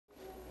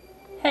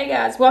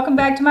guys, welcome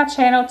back to my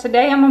channel.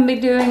 Today I'm going to be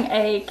doing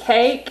a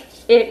cake.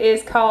 It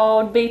is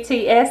called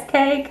BTS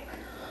cake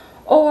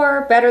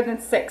or Better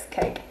Than Sex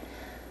cake.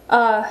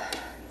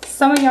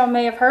 Some of y'all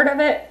may have heard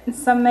of it and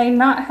some may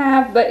not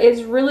have, but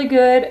it's really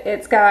good.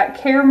 It's got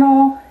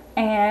caramel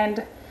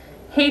and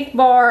heath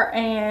bar,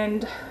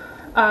 and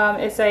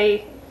it's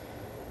a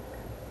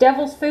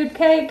devil's food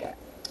cake,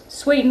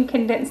 sweetened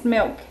condensed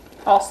milk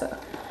also.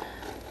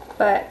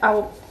 But I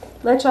will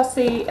let y'all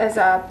see as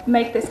I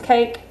make this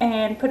cake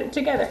and put it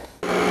together.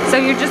 So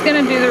you're just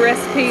going to do the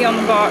recipe on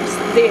the box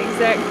the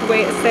exact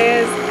way it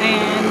says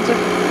and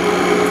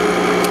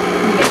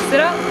mix it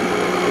up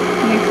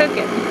and cook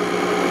it.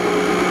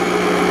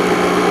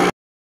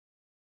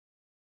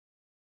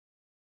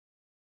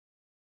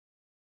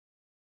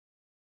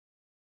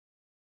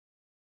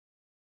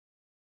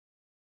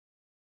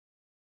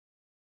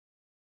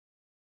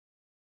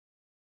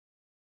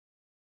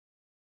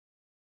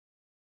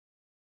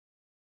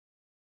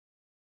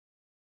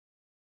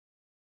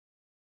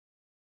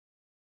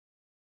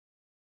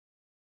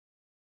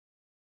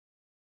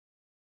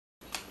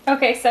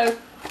 Okay, so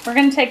we're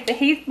going to take the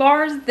heath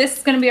bars. This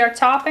is going to be our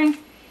topping,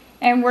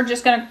 and we're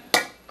just going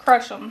to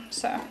crush them.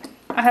 So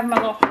I have my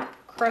little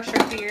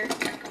crusher here.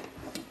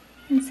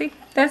 And see,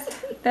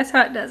 that's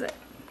how it does it.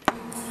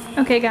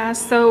 Okay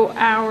guys, so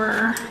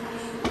our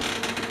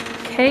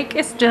cake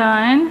is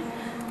done.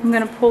 I'm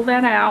going to pull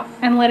that out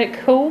and let it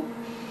cool.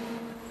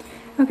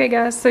 Okay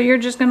guys, so you're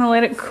just going to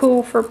let it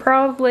cool for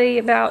probably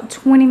about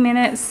 20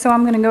 minutes. So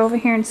I'm going to go over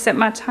here and set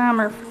my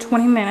timer for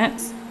 20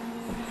 minutes.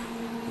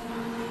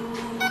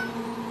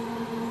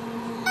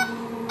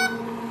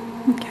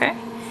 Okay,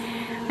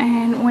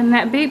 and when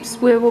that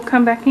beeps, we will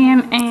come back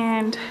in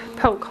and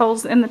poke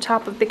holes in the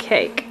top of the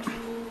cake.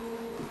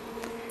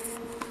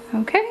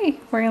 Okay,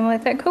 we're gonna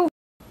let that cool.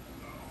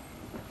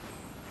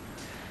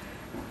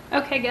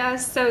 Okay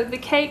guys, so the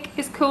cake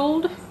is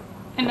cooled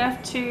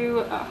enough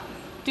to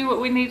do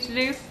what we need to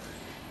do.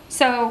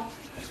 So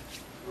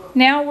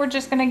now we're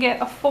just gonna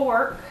get a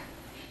fork.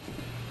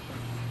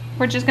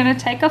 We're just gonna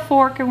take a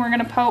fork and we're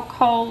gonna poke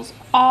holes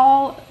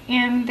all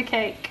in the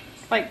cake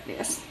like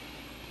this.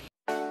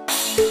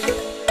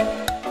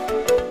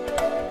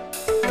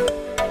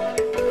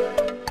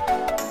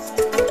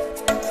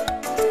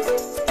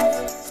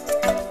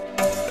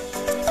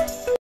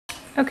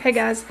 Okay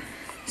guys,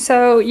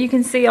 so you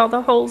can see all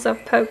the holes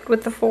I've poked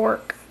with the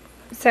fork.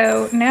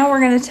 So now we're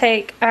going to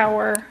take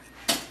our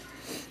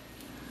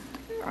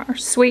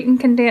sweetened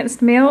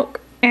condensed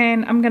milk,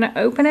 and I'm going to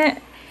open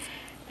it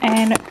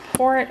and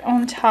pour it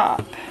on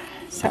top.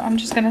 So I'm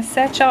just going to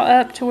set y'all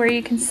up to where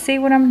you can see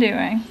what I'm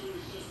doing.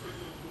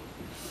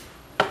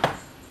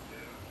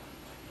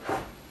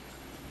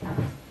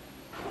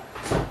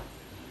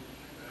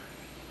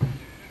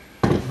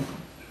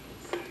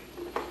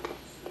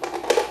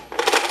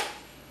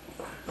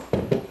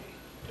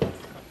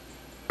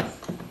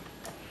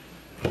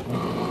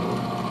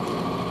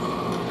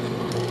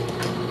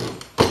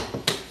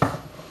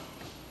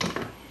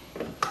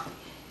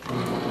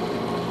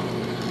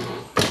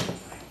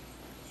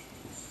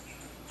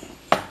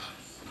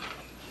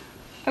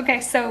 Okay,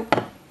 so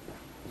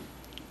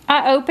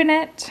I open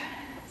it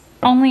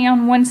only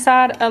on one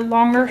side, a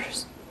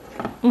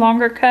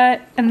longer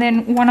cut, and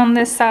then one on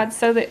this side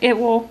so that it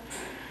will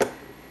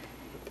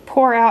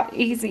pour out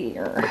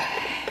easier.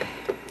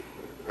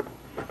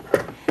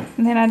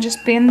 And then I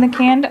just bend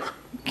the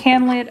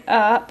can lid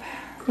up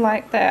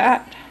like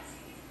that.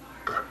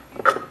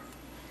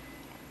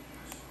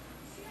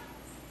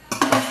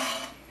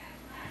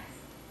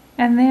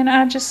 And then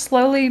I just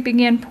slowly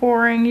begin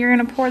pouring. You're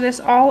going to pour this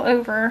all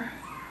over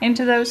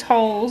into those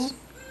holes.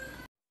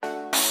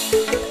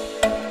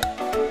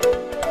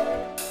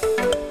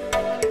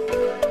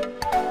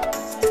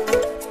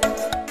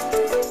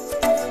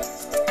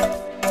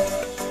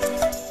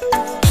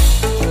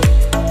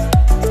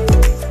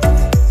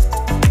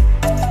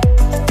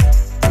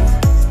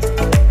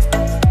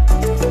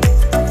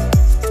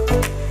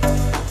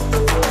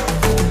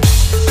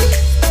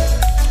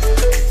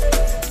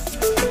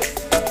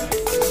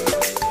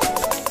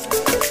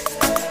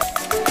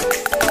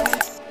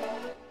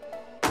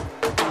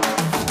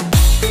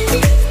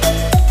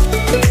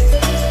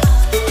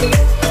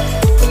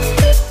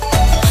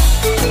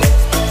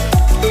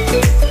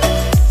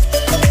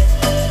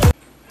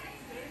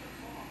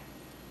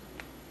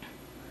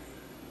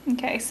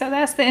 Okay, so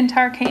that's the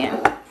entire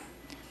can.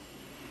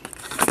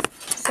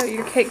 So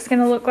your cake's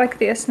gonna look like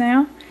this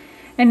now.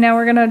 And now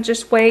we're gonna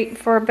just wait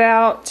for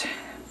about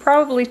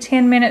probably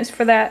 10 minutes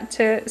for that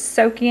to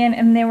soak in,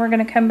 and then we're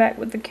gonna come back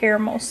with the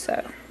caramel.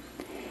 So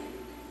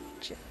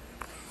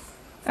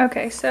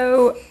okay,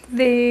 so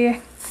the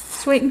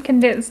sweetened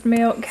condensed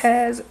milk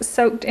has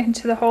soaked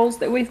into the holes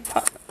that we've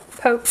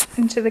poked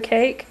into the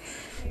cake.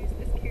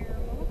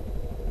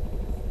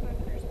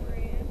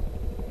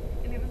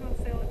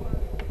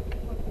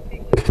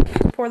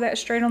 Pour that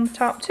straight on the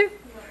top too.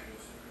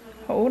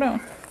 Hold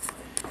on.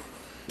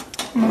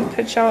 I'm gonna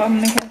put y'all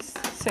on here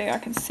so I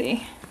can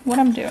see what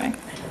I'm doing.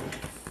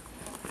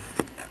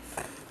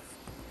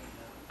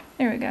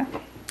 There we go.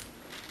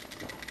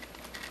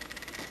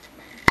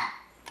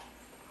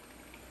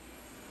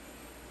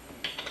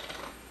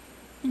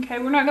 Okay,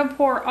 we're not gonna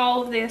pour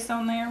all of this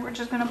on there. We're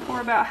just gonna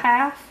pour about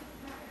half.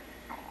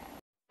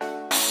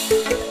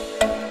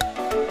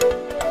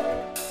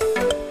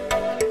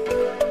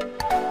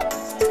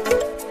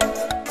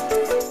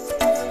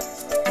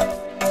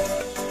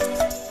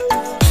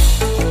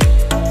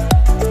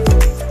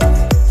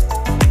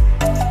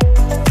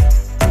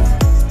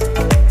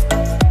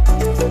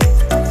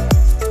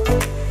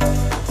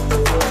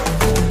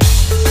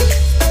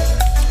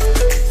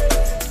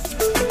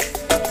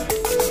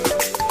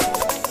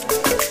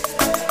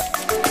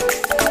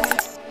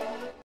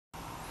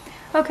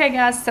 Okay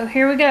guys, so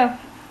here we go.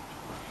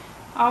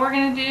 All we're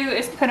gonna do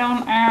is put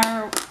on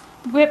our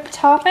whipped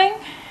topping.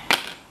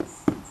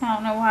 I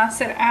don't know why I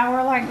said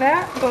hour like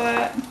that,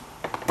 but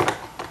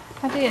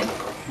I did.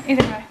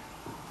 Either way,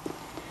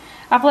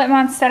 I've let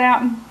mine set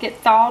out and get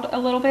thawed a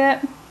little bit,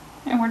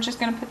 and we're just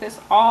gonna put this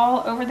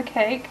all over the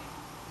cake.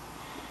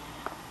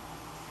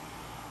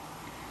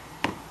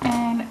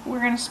 And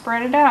we're gonna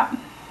spread it out.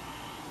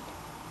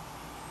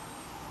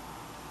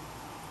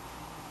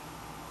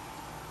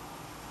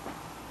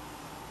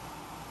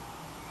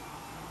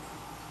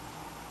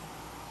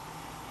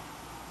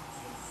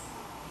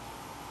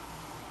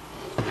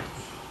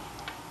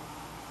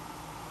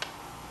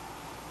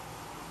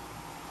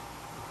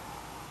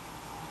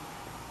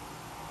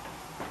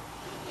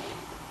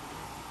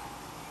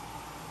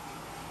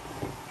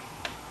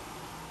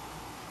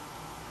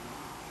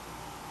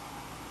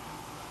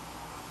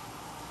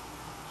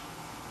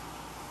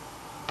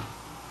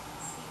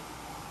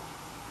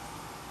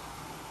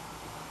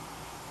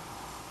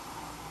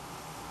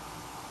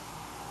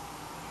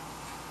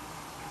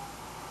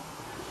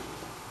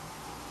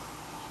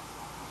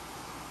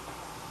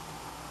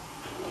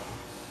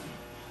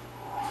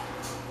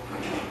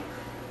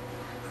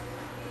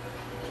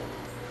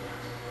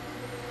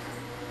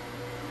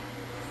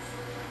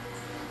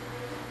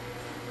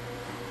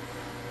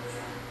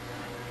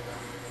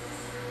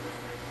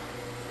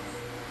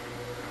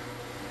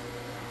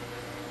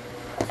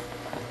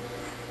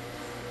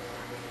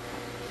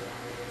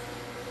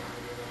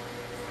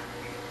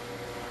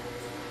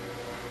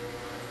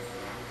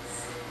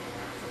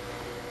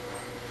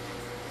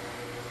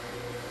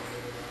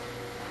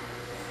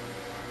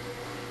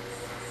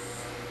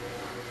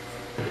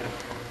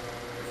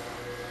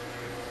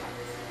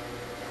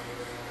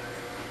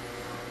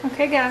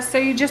 Okay guys, so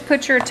you just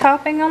put your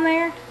topping on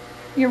there,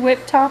 your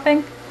whipped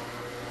topping,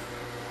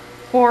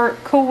 or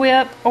Cool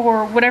Whip,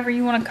 or whatever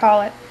you want to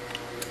call it.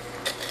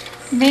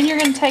 And then you're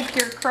going to take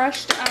your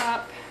crushed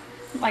up,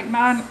 like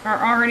mine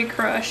are already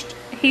crushed,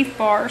 Heath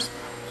bars,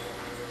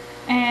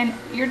 and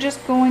you're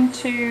just going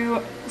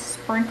to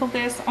sprinkle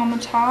this on the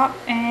top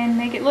and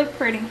make it look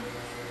pretty.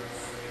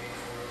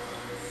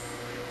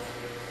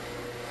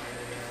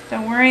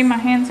 Don't worry, my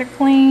hands are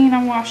clean,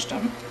 I washed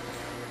them.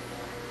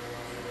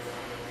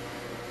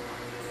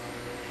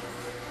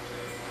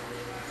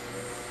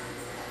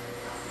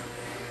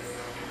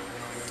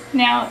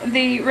 Now,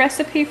 the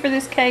recipe for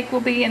this cake will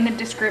be in the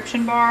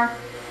description bar.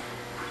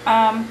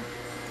 And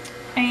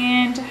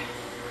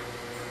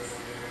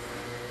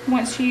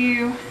once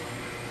you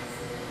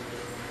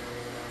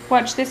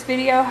watch this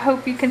video, I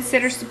hope you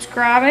consider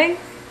subscribing.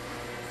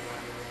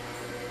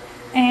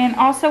 And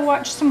also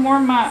watch some more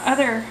of my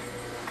other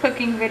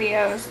cooking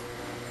videos.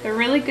 They're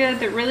really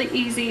good, they're really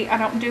easy. I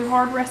don't do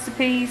hard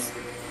recipes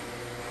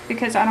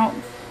because I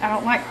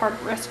don't like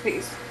hard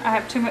recipes. I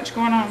have too much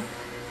going on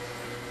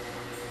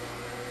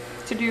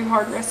to do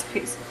hard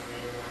recipes.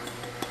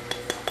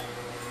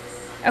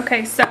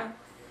 Okay, so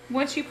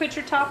once you put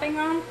your topping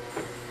on,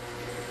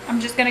 I'm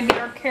just gonna get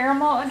our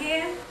caramel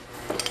again.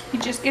 You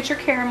just get your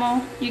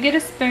caramel, you get a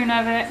spoon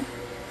of it,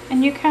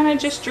 and you kind of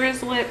just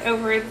drizzle it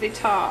over the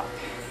top.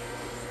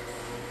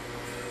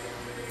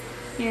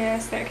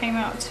 Yes, that came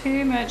out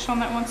too much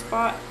on that one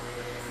spot,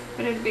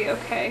 but it'd be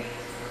okay.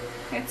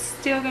 It's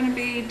still gonna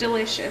be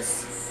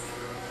delicious.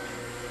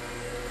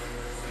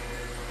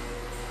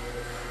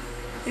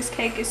 This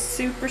cake is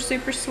super,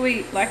 super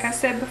sweet. Like I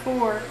said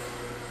before,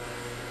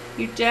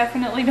 you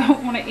definitely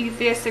don't want to eat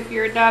this if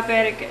you're a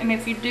diabetic. And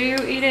if you do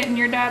eat it and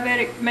you're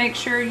diabetic, make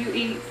sure you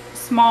eat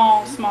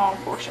small, small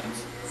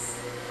portions.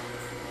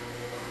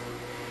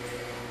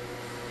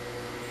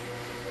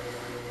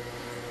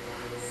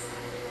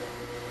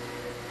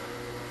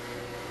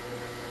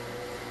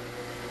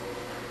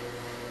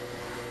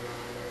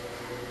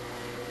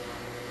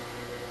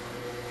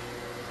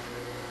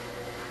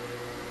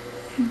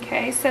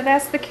 Okay, so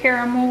that's the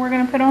caramel we're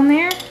going to put on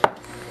there.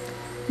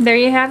 There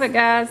you have it,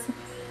 guys.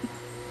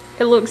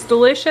 It looks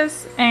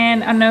delicious,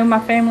 and I know my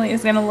family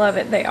is going to love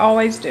it. They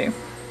always do.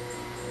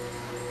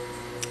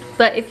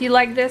 But if you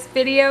like this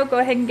video, go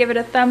ahead and give it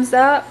a thumbs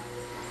up.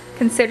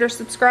 Consider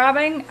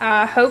subscribing.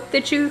 I hope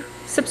that you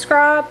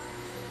subscribe.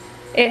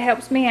 It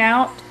helps me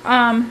out.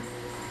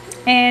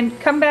 And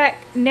come back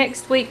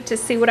next week to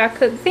see what I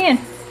cook then.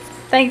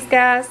 Thanks,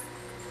 guys.